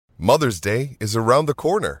Mother's Day is around the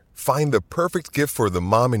corner. Find the perfect gift for the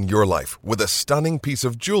mom in your life with a stunning piece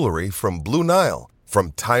of jewelry from Blue Nile.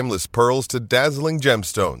 From timeless pearls to dazzling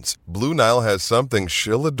gemstones, Blue Nile has something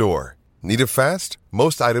she'll adore. Need it fast?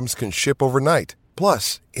 Most items can ship overnight.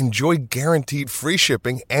 Plus, enjoy guaranteed free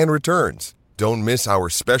shipping and returns. Don't miss our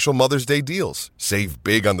special Mother's Day deals. Save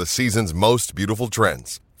big on the season's most beautiful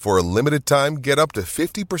trends. For a limited time, get up to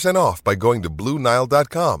 50% off by going to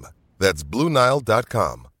BlueNile.com. That's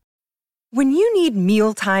BlueNile.com. When you need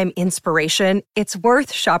mealtime inspiration, it's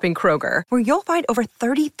worth shopping Kroger, where you'll find over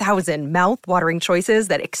 30,000 mouth-watering choices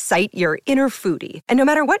that excite your inner foodie. And no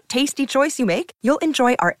matter what tasty choice you make, you'll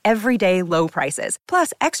enjoy our everyday low prices,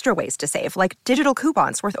 plus extra ways to save, like digital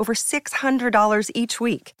coupons worth over $600 each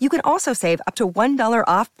week. You can also save up to $1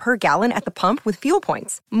 off per gallon at the pump with fuel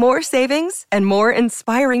points. More savings and more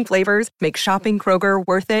inspiring flavors make shopping Kroger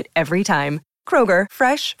worth it every time. Kroger,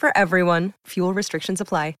 fresh for everyone. Fuel restrictions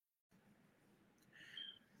apply.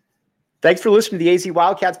 Thanks for listening to the AZ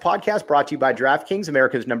Wildcats podcast, brought to you by DraftKings,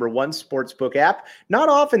 America's #1 sportsbook app. Not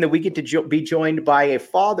often that we get to be joined by a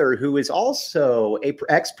father who is also an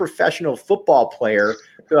ex-professional football player,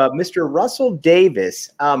 Mr. Russell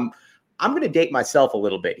Davis. I'm going to date myself a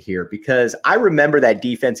little bit here because I remember that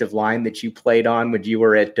defensive line that you played on when you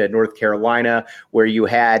were at North Carolina, where you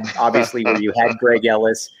had Greg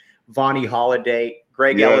Ellis, Vonnie Holliday.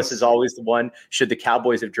 Greg Ellis is always the one. Should the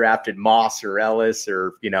Cowboys have drafted Moss or Ellis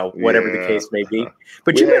or, whatever the case may be.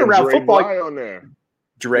 But you've been around football. Bly on there.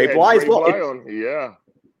 Dre Bly as well. Yeah.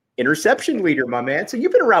 Interception leader, my man. So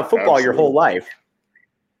you've been around football your whole life.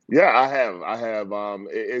 Yeah, I have.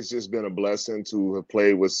 It's just been a blessing to have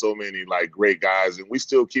played with so many great guys, and we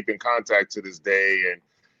still keep in contact to this day. And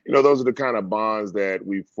those are the kind of bonds that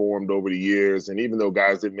we've formed over the years. And even though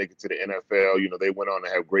guys didn't make it to the NFL, they went on to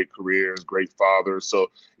have great careers, great fathers. So,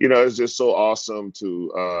 it's just so awesome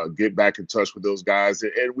to get back in touch with those guys.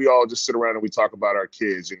 And we all just sit around and we talk about our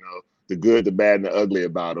kids, the good, the bad, and the ugly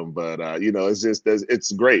about them. But,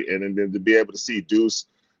 it's great. And then to be able to see Deuce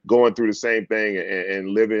going through the same thing and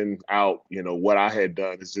living out, what I had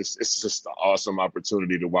done, it's just an awesome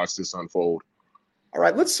opportunity to watch this unfold. All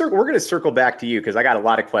right, we're going to circle back to you because I got a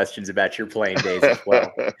lot of questions about your playing days as well.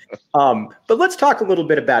 But let's talk a little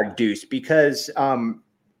bit about Deuce because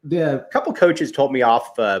the couple coaches told me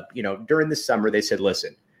off, during the summer, they said,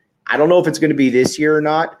 listen, I don't know if it's going to be this year or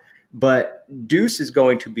not, but Deuce is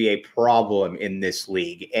going to be a problem in this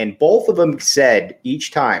league. And both of them said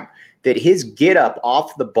each time that his get up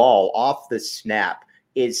off the ball, off the snap,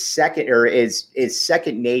 is second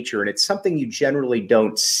nature, and it's something you generally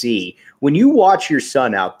don't see. When you watch your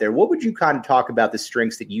son out there, what would you kind of talk about the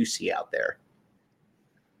strengths that you see out there?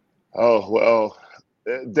 Oh, well,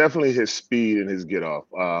 definitely his speed and his get off.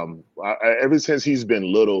 Ever since he's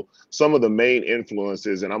been little, some of the main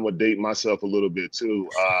influences, and I'm going to date myself a little bit too.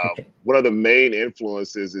 One of the main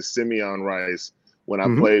influences is Simeon Rice. When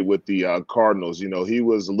I played with the Cardinals, he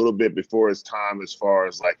was a little bit before his time as far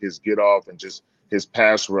as his get off and just his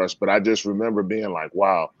pass rush. But I just remember being like,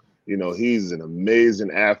 wow, he's an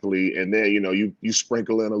amazing athlete. And then, you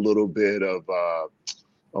sprinkle in a little bit of,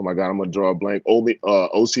 oh my God, I'm going to draw a blank.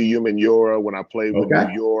 O.C. Umenyiora when I played with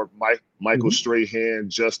New York, Michael Strahan,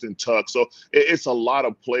 Justin Tuck. So it's a lot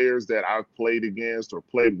of players that I've played against or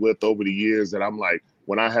played with over the years that I'm like,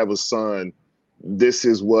 when I have a son, this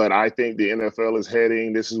is what I think the NFL is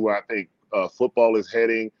heading. This is where I think football is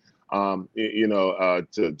heading. To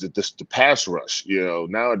pass rush.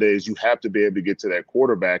 Nowadays you have to be able to get to that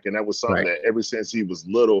quarterback. And that was something that ever since he was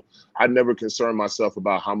little, I never concerned myself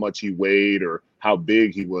about how much he weighed or how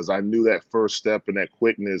big he was. I knew that first step and that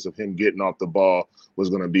quickness of him getting off the ball was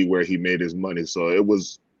going to be where he made his money. So it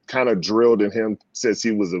was kind of drilled in him since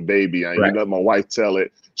he was a baby. You let my wife tell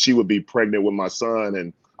it. She would be pregnant with my son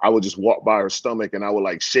and I would just walk by her stomach and I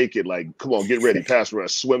would shake it come on, get ready, pass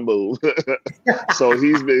rush, swim move. So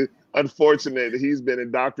he's been unfortunate. He's been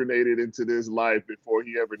indoctrinated into this life before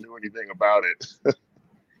he ever knew anything about it.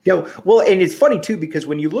 Yeah, well, and it's funny too, because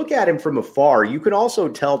when you look at him from afar, you can also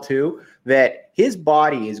tell too that his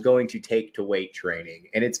body is going to take to weight training,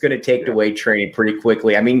 and it's going to take to weight training pretty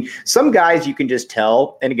quickly. I mean, some guys you can just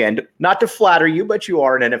tell, and again, not to flatter you, but you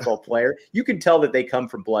are an NFL player. You can tell that they come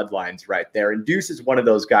from bloodlines right there. And Deuce is one of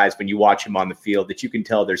those guys when you watch him on the field that you can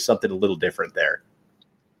tell there's something a little different there.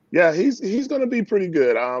 Yeah, he's going to be pretty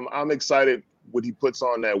good. I'm excited when he puts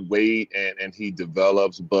on that weight and he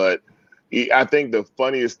develops, but I think the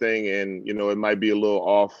funniest thing, and it might be a little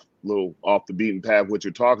off the beaten path what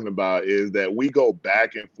you're talking about, is that we go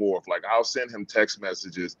back and forth. I'll send him text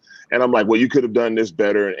messages and I'm like, well, you could have done this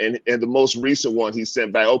better. And the most recent one he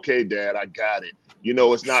sent back, okay, Dad, I got it.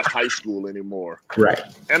 it's not high school anymore. Right.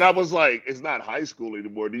 And I was like, it's not high school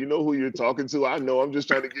anymore. Do you know who you're talking to? I know. I'm just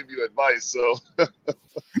trying to give you advice. So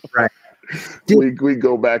right. we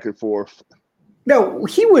go back and forth. No,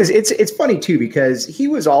 it's funny too, because he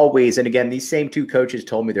was always, and again, these same two coaches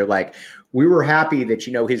told me, they're like, we were happy that,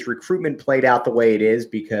 his recruitment played out the way it is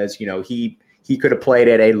because, he could have played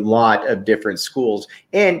at a lot of different schools.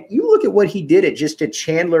 And you look at what he did at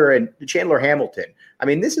Chandler Hamilton. I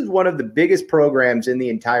mean, this is one of the biggest programs in the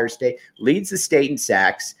entire state, leads the state in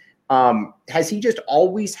sacks. Has he just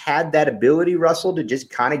always had that ability, Russell, to just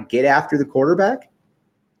kind of get after the quarterback?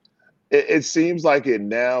 It seems like it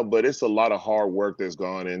now, but it's a lot of hard work that's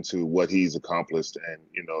gone into what he's accomplished, and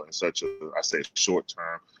in such a short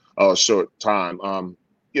time.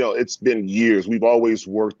 It's been years. We've always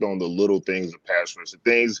worked on the little things of pass rush, the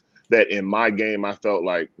things that in my game I felt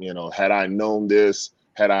like, had I known this,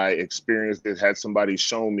 had I experienced it, had somebody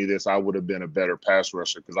shown me this, I would have been a better pass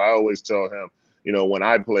rusher. Because I always tell him, when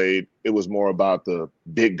I played, it was more about the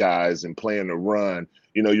big guys and playing the run.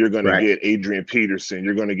 You're going to get Adrian Peterson.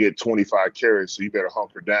 You're going to get 25 carries, so you better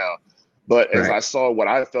hunker down. But as I saw what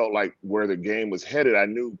I felt like where the game was headed, I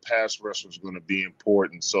knew pass rush was going to be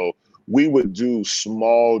important. So we would do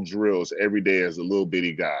small drills every day as a little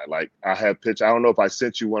bitty guy. Like I don't know if I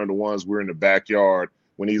sent you one of the ones we're in the backyard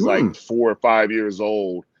when he's like 4 or 5 years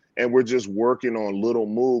old, and we're just working on little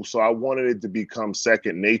moves. So I wanted it to become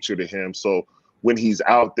second nature to him. So when he's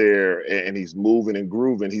out there and he's moving and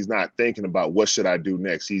grooving, he's not thinking about what should I do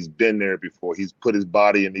next. He's been there before. He's put his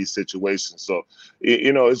body in these situations. So,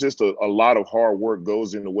 it's just a lot of hard work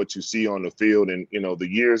goes into what you see on the field. And, the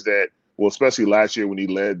years that, well, especially last year when he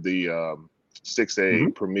led the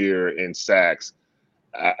 6A premier in sacks,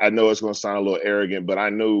 I know it's going to sound a little arrogant, but I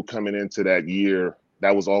knew coming into that year,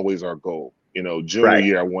 that was always our goal. Junior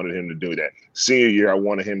year, I wanted him to do that. Senior year, I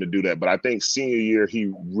wanted him to do that. But I think senior year,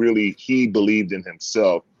 he believed in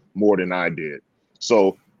himself more than I did.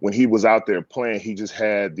 So when he was out there playing, he just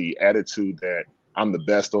had the attitude that I'm the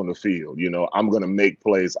best on the field. I'm going to make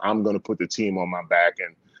plays. I'm going to put the team on my back.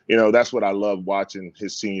 And, that's what I love watching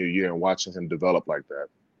his senior year and watching him develop like that.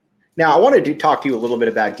 Now, I wanted to talk to you a little bit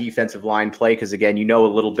about defensive line play because, again, you know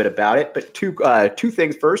a little bit about it. But two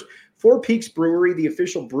things first. Four Peaks Brewery, the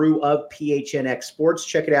official brew of PHNX Sports.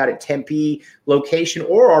 Check it out at Tempe location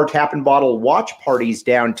or our tap and bottle watch parties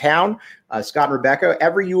downtown. Scott and Rebecca,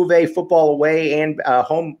 every U of A football away and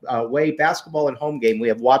home away basketball and home game, we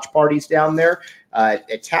have watch parties down there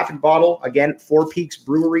at Tap and Bottle. Again, Four Peaks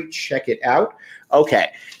Brewery. Check it out. Okay.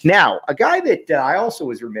 Now, a guy that I also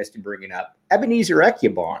was remiss in bringing up, Ebenezer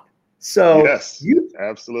Ekiabon. So yes,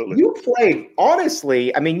 absolutely. You played,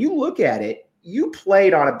 honestly, I mean, you look at it, you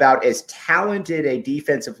played on about as talented a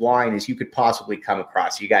defensive line as you could possibly come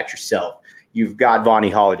across. You got yourself, you've got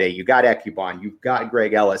Vonnie Holiday, you got Ekiabon, you've got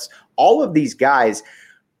Greg Ellis, all of these guys.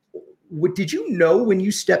 Did you know when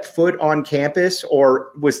you stepped foot on campus,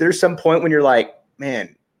 or was there some point when you're like,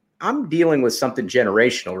 man, I'm dealing with something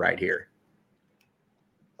generational right here?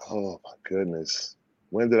 Oh my goodness.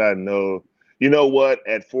 When did I know? You know what?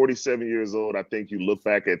 At 47 years old, I think you look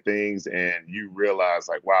back at things and you realize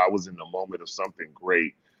like, wow, I was in the moment of something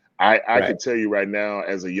great. I can tell you right now,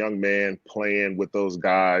 as a young man playing with those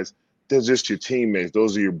guys, they're just your teammates.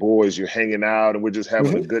 Those are your boys. You're hanging out and we're just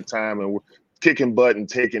having a good time and we're kicking butt and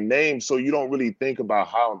taking names. So you don't really think about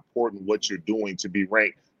how important what you're doing to be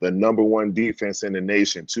ranked the number one defense in the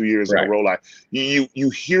nation 2 years in a row. Like you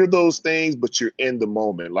hear those things, but you're in the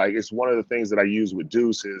moment. Like it's one of the things that I use with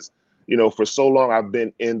Deuce is, for so long I've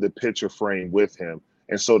been in the picture frame with him.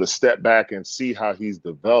 And so to step back and see how he's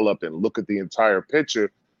developed and look at the entire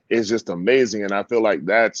picture is just amazing. And I feel like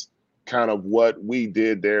that's kind of what we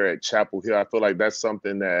did there at Chapel Hill. I feel like that's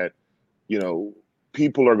something that,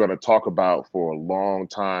 people are going to talk about for a long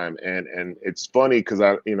time. And it's funny because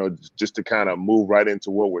just to kind of move right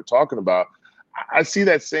into what we're talking about, I see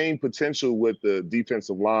that same potential with the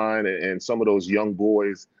defensive line and some of those young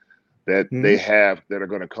boys that they have that are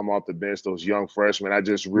going to come off the bench, those young freshmen. I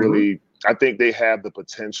just really, I think they have the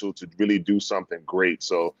potential to really do something great.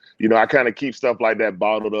 So, I kind of keep stuff like that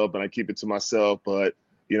bottled up and I keep it to myself, but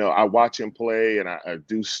I watch him play and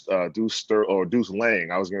Deuce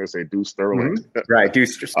Lang. I was going to say Deuce Sterling. Right.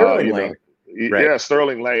 Deuce Sterling Lang. Yeah,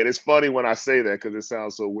 Sterling Lang. It's funny when I say that because it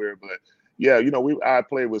sounds so weird, but yeah, I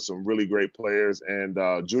played with some really great players, and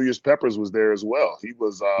Julius Peppers was there as well. He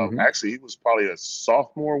was actually he was probably a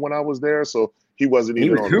sophomore when I was there, so he wasn't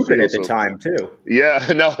even on the field. He was hooping at the time too.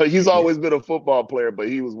 Yeah, no, he's always been a football player, but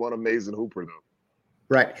he was one amazing hooper though.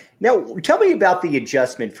 Right. Now, tell me about the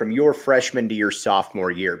adjustment from your freshman to your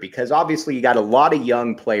sophomore year, because obviously you got a lot of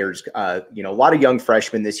young players, a lot of young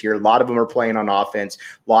freshmen this year. A lot of them are playing on offense.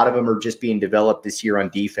 A lot of them are just being developed this year on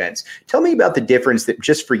defense. Tell me about the difference that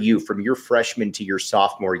just for you from your freshman to your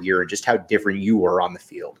sophomore year and just how different you were on the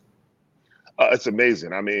field. It's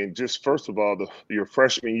amazing. I mean, just first of all, your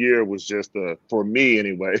freshman year was just for me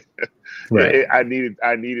anyway. Right. I needed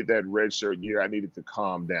that redshirt year. I needed to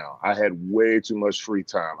calm down. I had way too much free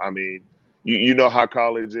time. I mean, you know how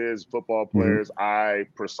college is. Football players. Mm-hmm. I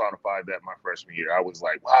personified that my freshman year. I was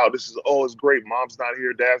like, wow, it's great. Mom's not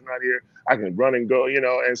here. Dad's not here. I can run and go,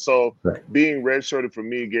 And so being redshirted for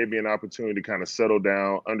me gave me an opportunity to kind of settle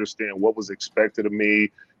down, understand what was expected of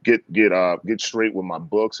me. Get straight with my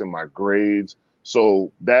books and my grades.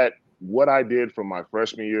 So that what I did from my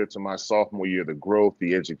freshman year to my sophomore year, the growth,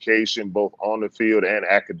 the education, both on the field and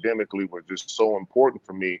academically, were just so important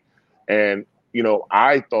for me. And,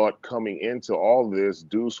 I thought coming into all this,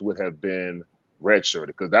 Deuce would have been redshirted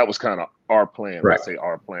because that was kind of our plan. Right. Let's say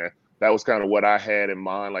our plan. That was kind of what I had in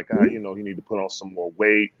mind. Like, you need to put on some more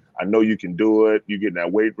weight. I know you can do it. You get in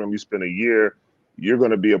that weight room, you spend a year, you're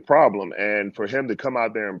going to be a problem. And for him to come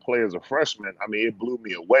out there and play as a freshman, I mean, it blew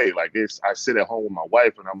me away. Like I sit at home with my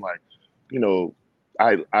wife and I'm like,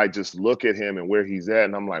 I just look at him and where he's at.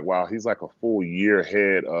 And I'm like, wow, he's like a full year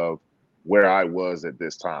ahead of where I was at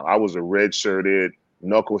this time. I was a red-shirted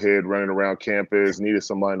knucklehead running around campus, needed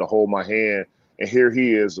somebody to hold my hand. And here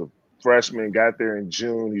he is, a freshman, got there in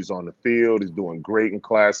June. He's on the field. He's doing great in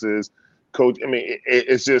classes. Coach, I mean,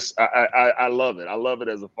 it's just, I love it. I love it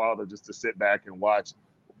as a father just to sit back and watch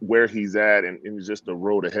where he's at and just the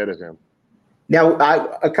road ahead of him. Now,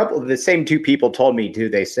 a couple of the same two people told me too,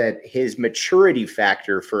 they said his maturity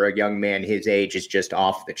factor for a young man his age is just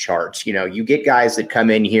off the charts. You get guys that come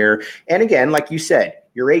in here. And again, like you said,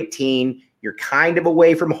 you're 18, you're kind of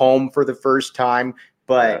away from home for the first time,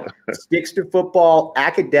 but sticks to football,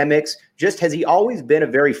 academics. Has he always been a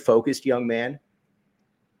very focused young man?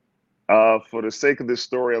 For the sake of this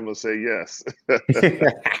story, I'm gonna say yes.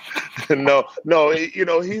 No,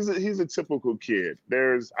 he's a typical kid.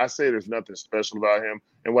 There's nothing special about him,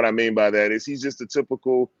 and what I mean by that is he's just a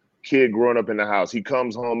typical kid growing up in the house. He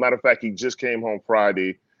comes home. Matter of fact, he just came home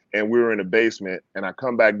Friday, and we were in the basement. And I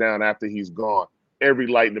come back down after he's gone. Every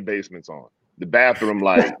light in the basement's on. The bathroom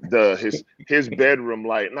light, his bedroom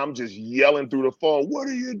light, and I'm just yelling through the phone, "What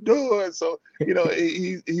are you doing?" So,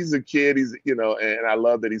 he's a kid, and I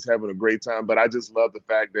love that he's having a great time, but I just love the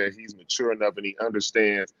fact that he's mature enough and he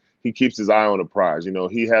understands, he keeps his eye on the prize.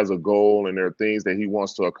 He has a goal and there are things that he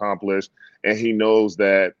wants to accomplish, and he knows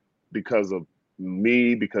that because of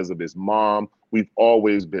me, because of his mom, we've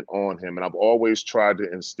always been on him, and I've always tried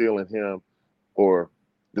to instill in him, or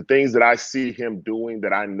the things that I see him doing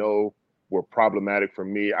that I know were problematic for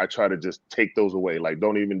me, I try to just take those away. Like,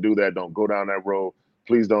 don't even do that. Don't go down that road.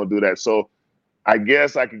 Please don't do that. So I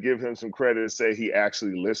guess I could give him some credit and say he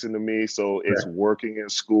actually listened to me. So it's working in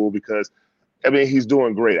school because, I mean, he's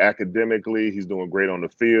doing great academically. He's doing great on the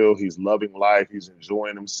field. He's loving life. He's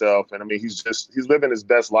enjoying himself. And I mean, he's living his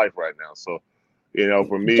best life right now. So,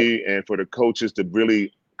 for me and for the coaches to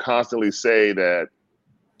really constantly say that,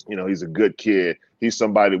 he's a good kid. He's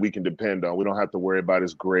somebody we can depend on. We don't have to worry about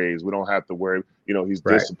his grades. We don't have to worry, he's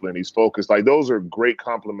disciplined. He's focused. Like, those are great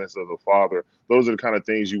compliments as a father. Those are the kind of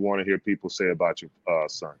things you want to hear people say about your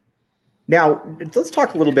son. Now, let's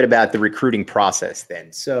talk a little bit about the recruiting process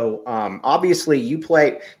then. So obviously you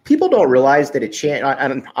play – people don't realize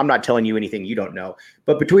that I'm not telling you anything you don't know,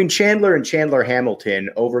 but between Chandler and Chandler Hamilton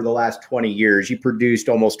over the last 20 years, you produced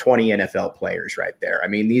almost 20 NFL players right there. I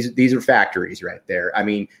mean, these are factories right there. I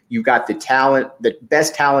mean, you've got the talent – the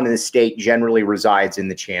best talent in the state generally resides in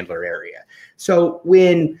the Chandler area. So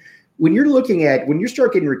when you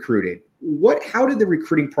start getting recruited, how did the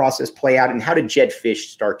recruiting process play out, and how did Jed Fish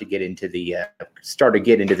start to get into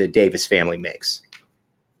the Davis family mix?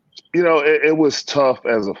 It was tough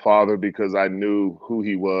as a father because I knew who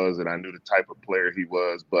he was and I knew the type of player he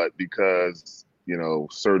was, but because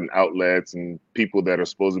certain outlets and people that are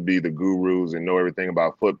supposed to be the gurus and know everything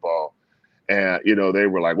about football, and they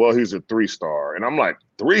were like, well, he's a 3-star, and I'm like,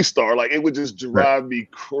 3-star, like it would just drive me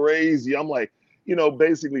crazy. I'm like,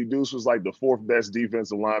 basically Deuce was like the 4th best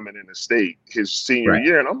defensive lineman in the state his senior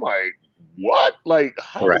year. And I'm like, what? Like,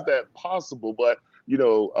 how is that possible? But,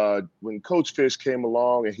 when Coach Fish came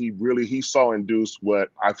along and he saw in Deuce what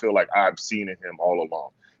I feel like I've seen in him all along.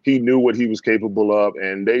 He knew what he was capable of,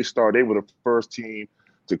 and they were the first team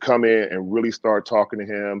to come in and really start talking to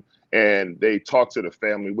him. And they talked to the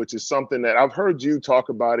family, which is something that I've heard you talk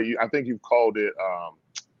about it. I think you've called it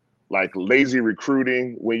like lazy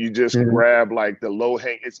recruiting when you just grab like the low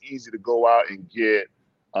hang. It's easy to go out and get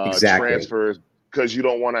transfers because you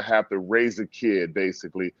don't want to have to raise a kid,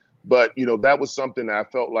 basically. But, that was something that I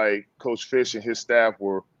felt like Coach Fish and his staff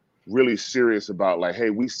were really serious about. Like, hey,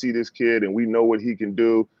 we see this kid and we know what he can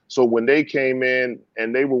do. So when they came in,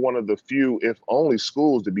 and they were one of the few, if only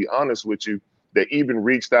schools, to be honest with you, that even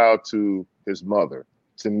reached out to his mother,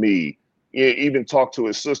 to me, even talked to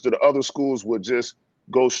his sister. The other schools would just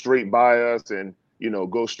go straight by us and,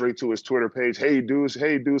 go straight to his Twitter page. Hey, Deuce.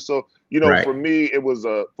 So, for me, it was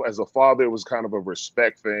as a father, it was kind of a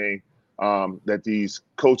respect thing that these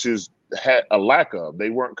coaches had a lack of. They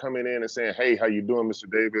weren't coming in and saying, hey, how you doing,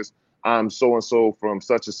 Mr. Davis? I'm so-and-so from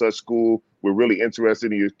such and such school. We're really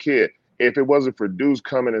interested in your kid. If it wasn't for Deuce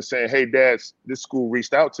coming and saying, hey, Dad, this school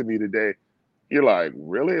reached out to me today, you're like,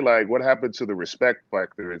 really? Like, what happened to the respect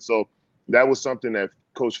factor? And so that was something that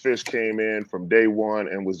Coach Fish came in from day one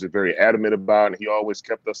and was very adamant about, and he always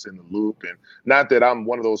kept us in the loop. And not that I'm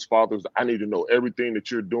one of those fathers, I need to know everything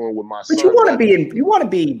that you're doing with my son. But you want to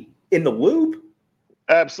be in the loop.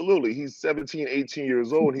 Absolutely. He's 17, 18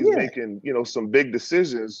 years old. He's making, some big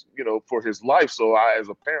decisions, for his life. So as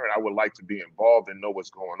a parent, I would like to be involved and know what's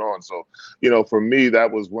going on. So, for me,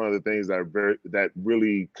 that was one of the things that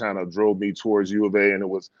really kind of drove me towards U of A.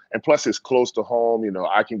 And plus it's close to home.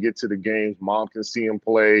 I can get to the games. Mom can see him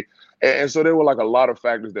play. And so there were like a lot of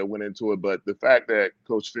factors that went into it. But the fact that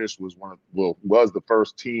Coach Fish was was the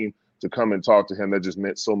first team to come and talk to him, that just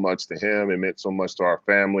meant so much to him. It meant so much to our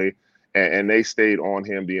family. And they stayed on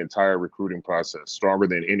him the entire recruiting process, stronger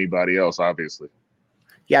than anybody else, obviously.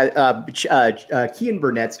 Yeah, Kean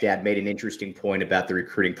Burnett's dad made an interesting point about the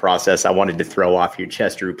recruiting process I wanted to throw off here.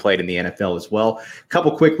 Chester, who played in the NFL as well. A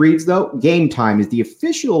couple quick reads, though. Game Time is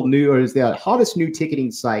the hottest new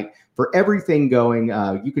ticketing site for everything going.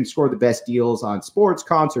 You can score the best deals on sports,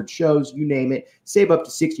 concerts, shows, you name it. Save up to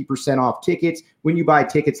 60% off tickets when you buy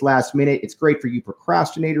tickets last minute. It's great for you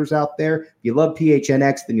procrastinators out there. If you love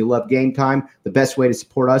PHNX, then you love Game Time. The best way to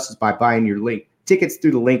support us is by buying your tickets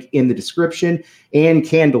through the link in the description. And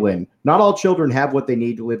Candlin. Not all children have what they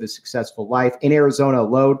need to live a successful life. In Arizona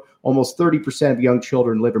alone, almost 30% of young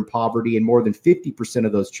children live in poverty, and more than 50%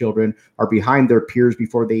 of those children are behind their peers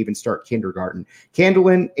before they even start kindergarten.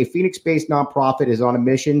 Candlin, a Phoenix-based nonprofit, is on a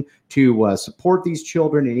mission to support these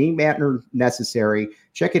children in any manner necessary.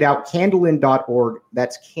 Check it out, candlin.org.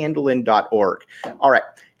 That's candlin.org. All right.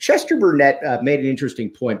 Chester Burnett made an interesting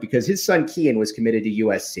point because his son Kean was committed to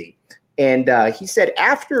USC. And he said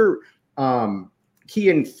after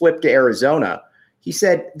Kean flipped to Arizona, he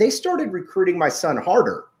said, they started recruiting my son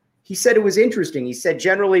harder. He said it was interesting. He said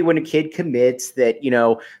generally when a kid commits that,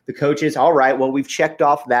 the coaches, all right, well, we've checked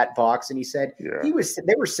off that box. And he said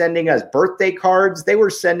they were sending us birthday cards. They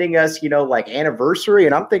were sending us, like anniversary.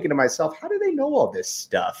 And I'm thinking to myself, how do they know all this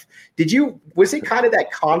stuff? Was it kind of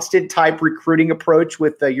that constant type recruiting approach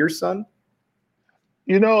with your son?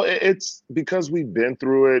 It's because we've been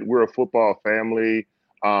through it. We're a football family.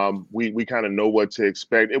 We kind of know what to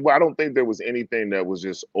expect. I don't think there was anything that was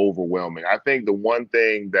just overwhelming. I think the one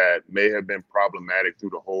thing that may have been problematic through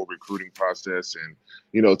the whole recruiting process, and,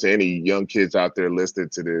 to any young kids out there listening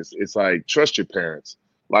to this, it's like, trust your parents.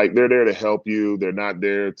 Like, they're there to help you. They're not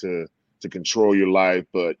there to control your life,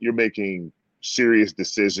 but you're making serious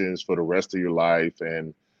decisions for the rest of your life.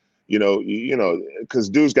 And, because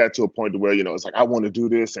dudes got to a point to where, it's like, I want to do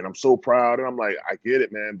this and I'm so proud. And I'm like, I get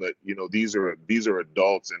it, man. But, these are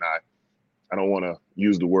adults, and I don't want to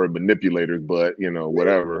use the word manipulators, but,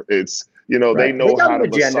 whatever. It's, right. They know how to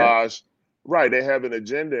massage. Right. They have an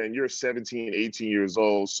agenda, and you're 17, 18 years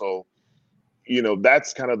old. So,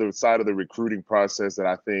 that's kind of the side of the recruiting process that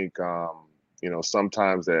I think, I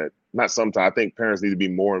think parents need to be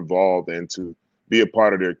more involved and to be a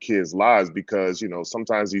part of their kids' lives, because,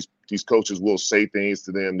 sometimes these coaches will say things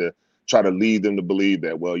to them to try to lead them to believe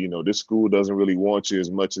that, well, this school doesn't really want you as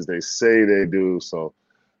much as they say they do. So,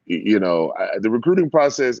 the recruiting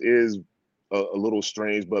process is a little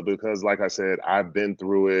strange, but because, like I said, I've been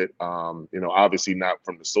through it, obviously not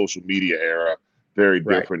from the social media era, very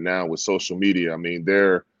different now with social media. I mean,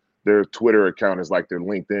 their Twitter account is like their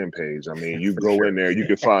LinkedIn page. I mean, you go in there, you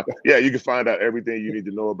can find out everything you need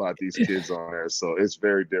to know about these kids on there. So it's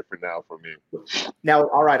very different now for me. Now,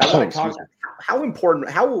 all right, I want to talk. How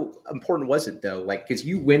important was it though? Like, because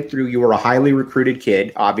you were a highly recruited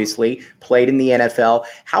kid, obviously played in the NFL.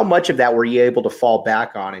 How much of that were you able to fall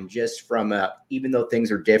back on, and just from even though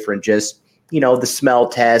things are different, just the smell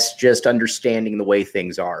test, just understanding the way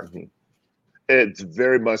things are? It's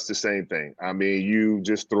very much the same thing. I mean, you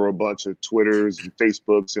just throw a bunch of Twitters and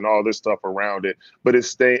Facebooks and all this stuff around it, but it's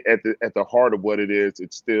staying at the heart of what it is.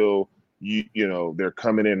 It's still you know, they're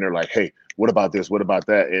coming in, they're like, hey, what about this? What about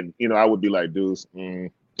that? And you know, I would be like, Deuce,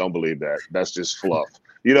 don't believe that. That's just fluff.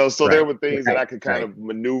 You know, so there were things that I could kind of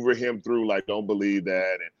maneuver him through, like, don't believe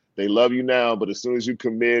that. And they love you now, but as soon as you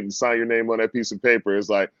commit and sign your name on that piece of paper, it's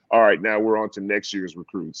like, all right, now we're on to next year's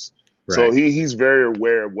recruits. Right. So he's very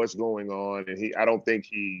aware of what's going on, and I don't think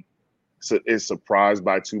he is surprised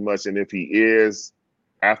by too much. And if he is,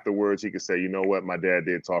 afterwards, he can say, you know what, my dad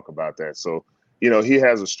did talk about that. So, you know, he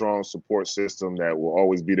has a strong support system that will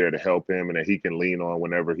always be there to help him and that he can lean on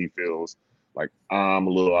whenever he feels like I'm a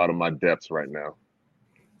little out of my depths right now.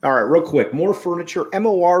 All right, real quick, More Furniture,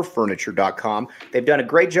 morfurniture.com. They've done a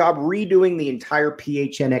great job redoing the entire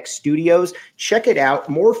PHNX studios. Check it out.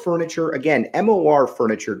 More Furniture, again,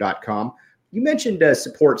 morfurniture.com. You mentioned a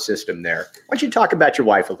support system there. Why don't you talk about your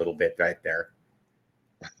wife a little bit right there?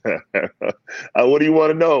 What do you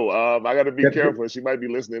want to know? I got to be careful. She might be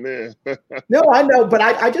listening in. No, I know, but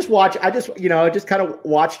I just kind of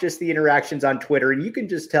watch just the interactions on Twitter, and you can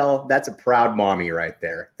just tell that's a proud mommy right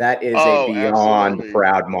there. That is a beyond absolutely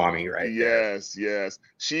proud mommy right there. Yes.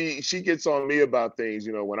 She gets on me about things.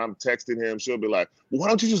 You know, when I'm texting him, she'll be like, well, "Why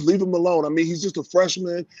don't you just leave him alone? I mean, he's just a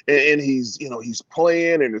freshman, and he's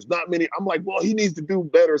playing, and there's not many." I'm like, well, he needs to do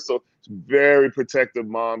better. So very protective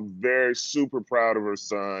mom, very super proud of her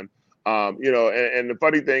son. You know, and the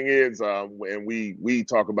funny thing is, and we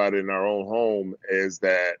talk about it in our own home, is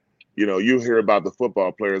that, you know, you hear about the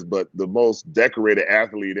football players, but the most decorated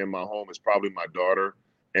athlete in my home is probably my daughter.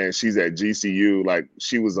 And she's at GCU. Like,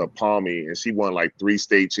 she was a Palmy, and she won like 3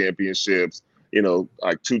 state championships, you know,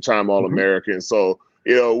 like 2-time All-American. So,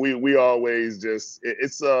 you know, we always just,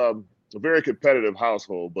 it's a very competitive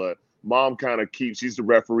household, but mom kind of she's the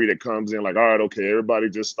referee that comes in like, all right, okay, everybody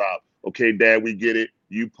just stop. Okay, Dad, we get it.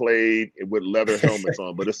 You played with leather helmets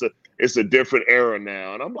on, but it's a different era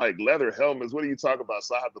now. And I'm like, leather helmets? What are you talking about?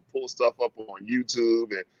 So I have to pull stuff up on YouTube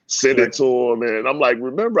and send it to them. And I'm like,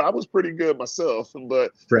 remember, I was pretty good myself.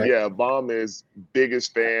 But yeah, mom is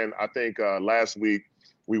biggest fan. I think last week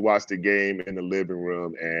we watched the game in the living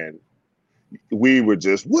room, and we were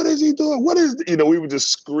just, what is he doing? We were just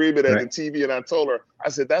screaming at the TV. And I told her, I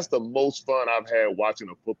said, that's the most fun I've had watching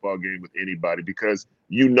a football game with anybody, because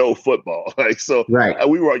you know football. Like, so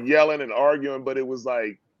we were yelling and arguing, but it was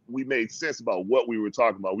like we made sense about what we were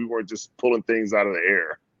talking about. We weren't just pulling things out of the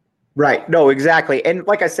air. Right. No, exactly. And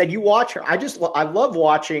like I said, you watch her. I love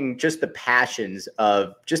watching just the passion,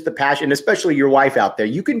 especially your wife out there.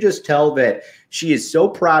 You can just tell that she is so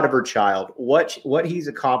proud of her child, what he's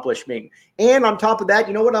accomplishing. And on top of that,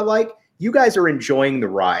 you know what I like? You guys are enjoying the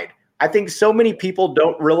ride. I think so many people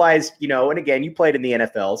don't realize, you know, and again, you played in the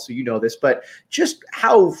NFL, so you know this, but just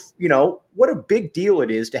how, you know, what a big deal it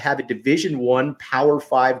is to have a Division I Power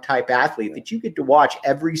 5 type athlete that you get to watch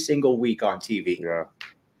every single week on TV. Yeah.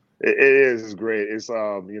 It is. It's great. It's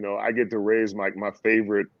you know, I get to raise my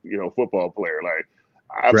favorite, you know, football player. Like,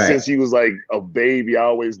 since he was like a baby, I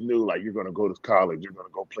always knew, like, you're gonna go to college, you're gonna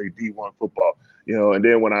go play D1 football, you know. And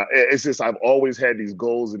then it's just, I've always had these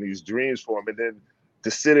goals and these dreams for him. And then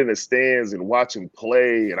to sit in the stands and watch him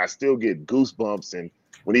play, and I still get goosebumps. And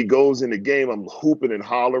when he goes in the game, I'm hooping and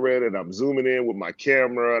hollering, and I'm zooming in with my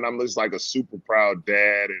camera, and I'm just like a super proud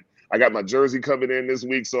dad. And I got my jersey coming in this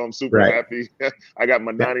week, so I'm super happy. I got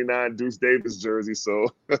my 99 Deuce Davis jersey. So,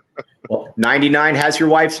 well, 99 has your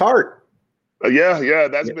wife's heart. Yeah,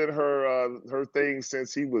 that's been her thing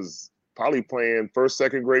since he was probably playing first,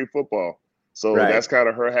 second grade football. So that's kind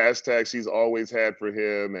of her hashtag she's always had for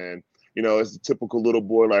him. And, you know, it's a typical little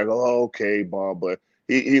boy, like, oh, okay, Mom, but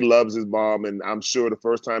he loves his mom. And I'm sure the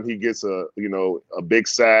first time he gets a big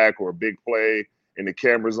sack or a big play, and the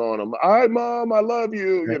camera's on him, all right, Mom, I love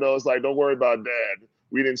you. You know, it's like, don't worry about Dad.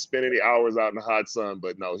 We didn't spend any hours out in the hot sun.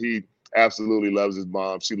 But no, he absolutely loves his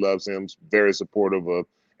mom. She loves him. Very supportive of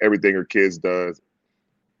everything her kids does.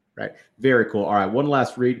 Right. Very cool. All right. One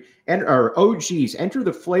last read. And our OGs, enter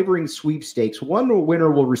the flavoring sweepstakes. One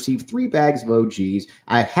winner will receive 3 bags of OGs,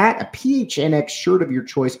 a hat, a PHNX shirt of your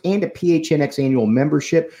choice, and a PHNX annual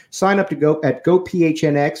membership. Sign up to go at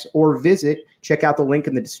GoPHNX or check out the link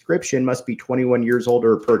in the description. Must be 21 years old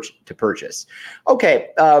to purchase. Okay.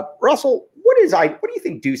 Russell, what do you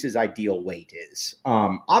think Deuce's ideal weight is?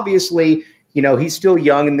 Obviously, you know, he's still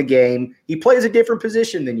young in the game. He plays a different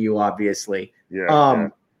position than you, obviously. Yeah.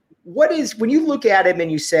 What is, when you look at him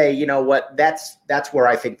and you say, you know what, that's where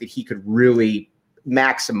I think that he could really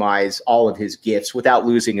maximize all of his gifts without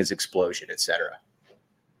losing his explosion, et cetera?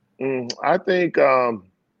 I think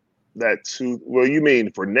Well, you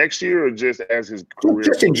mean for next year or just as his career?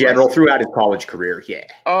 Just in general, throughout his college career, yeah.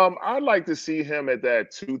 I'd like to see him at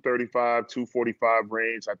that 235, 245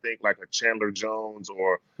 range. I think like a Chandler Jones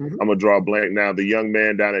or I'm going to draw a blank now. The young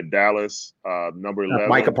man down at Dallas, number 11.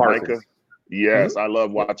 Micah Parsons. Yes, I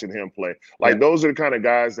love watching him play. Those are the kind of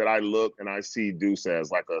guys that I look and I see Deuce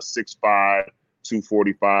as like a 6'5",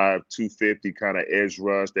 245, 250 kind of edge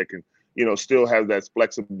rush that can, still has that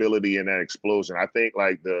flexibility and that explosion. I think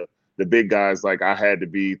like the big guys, like I had to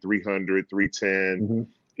be 300, 310.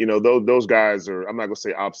 Those guys are, I'm not going to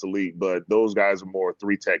say obsolete, but those guys are more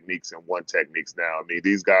 3 techniques and 1 techniques now. I mean,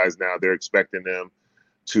 these guys now, they're expecting them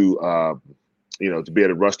to, to be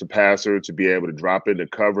able to rush the passer, to be able to drop into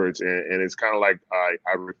coverage. And it's kind of like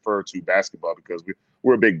I refer to basketball because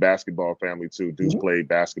we're a big basketball family too. Deuce played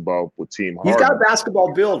basketball with Team Harden. He's got a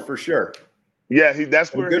basketball build for sure. Yeah,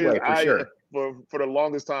 that's where sure. For the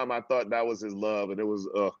longest time, I thought that was his love, and it was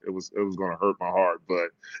going to hurt my heart. But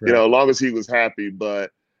as long as he was happy.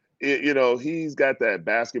 But he's got that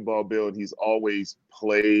basketball build. He's always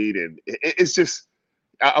played, and it's just.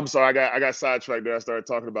 I'm sorry, I got sidetracked there. I started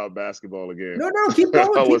talking about basketball again. No, keep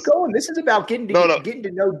going, keep going. This is about getting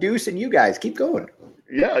to know Deuce and you guys. Keep going.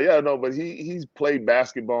 Yeah, no, but he's played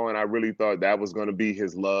basketball, and I really thought that was going to be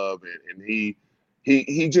his love, and he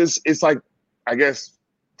just, it's like, I guess.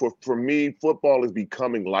 For me, football is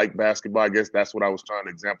becoming like basketball. I guess that's what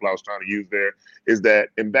example I was trying to use there, is that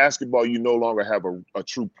in basketball, you no longer have a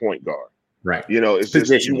true point guard. Right. It's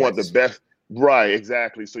just you want the best. Right,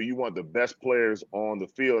 exactly. So you want the best players on the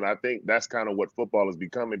field. And I think that's kind of what football is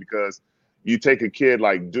becoming, because you take a kid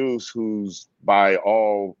like Deuce, who's by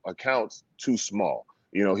all accounts too small.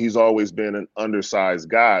 He's always been an undersized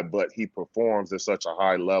guy, but he performs at such a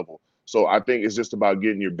high level. So I think it's just about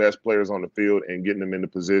getting your best players on the field and getting them in the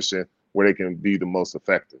position where they can be the most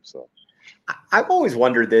effective. So I've always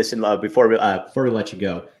wondered this, and before we let you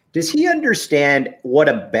go, does he understand what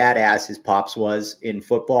a badass his pops was in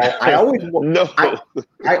football? I always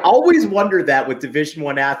wonder that with Division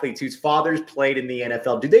I athletes whose fathers played in the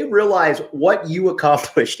NFL. Do they realize what you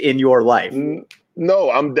accomplished in your life?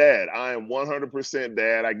 No, I'm dad. I am 100%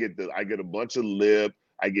 dad. I get a bunch of lip.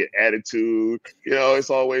 I get attitude. It's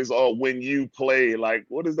always when you play. Like,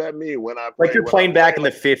 what does that mean when I play? Like you're playing back in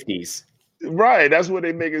the 50s. Right. That's what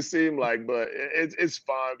they make it seem like. But it's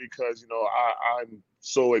fine because, I'm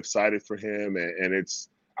so excited for him. And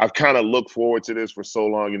I've kind of looked forward to this for so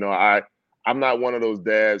long. I'm not one of those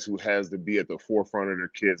dads who has to be at the forefront of their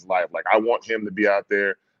kid's life. Like, I want him to be out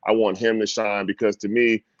there. I want him to shine, because to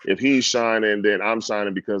me, if he's shining, then I'm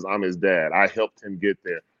shining because I'm his dad. I helped him get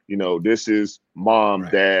there. This is mom,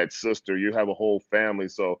 dad, sister. You have a whole family.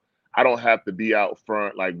 So I don't have to be out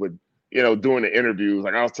front, like with, doing the interviews.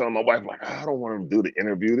 Like I was telling my wife, like, I don't want him to do the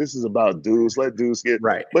interview. This is about Deuce. Let Deuce get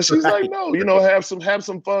right. But she's like, no, have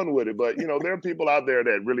some fun with it. But, there are people out there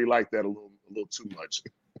that really like that a little too much.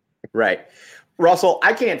 Right. Russell,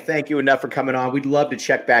 I can't thank you enough for coming on. We'd love to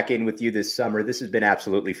check back in with you this summer. This has been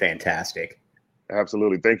absolutely fantastic.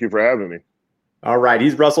 Absolutely. Thank you for having me. All right.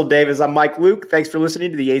 He's Russell Davis. I'm Mike Luke. Thanks for listening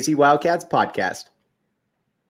to the AZ Wildcats podcast.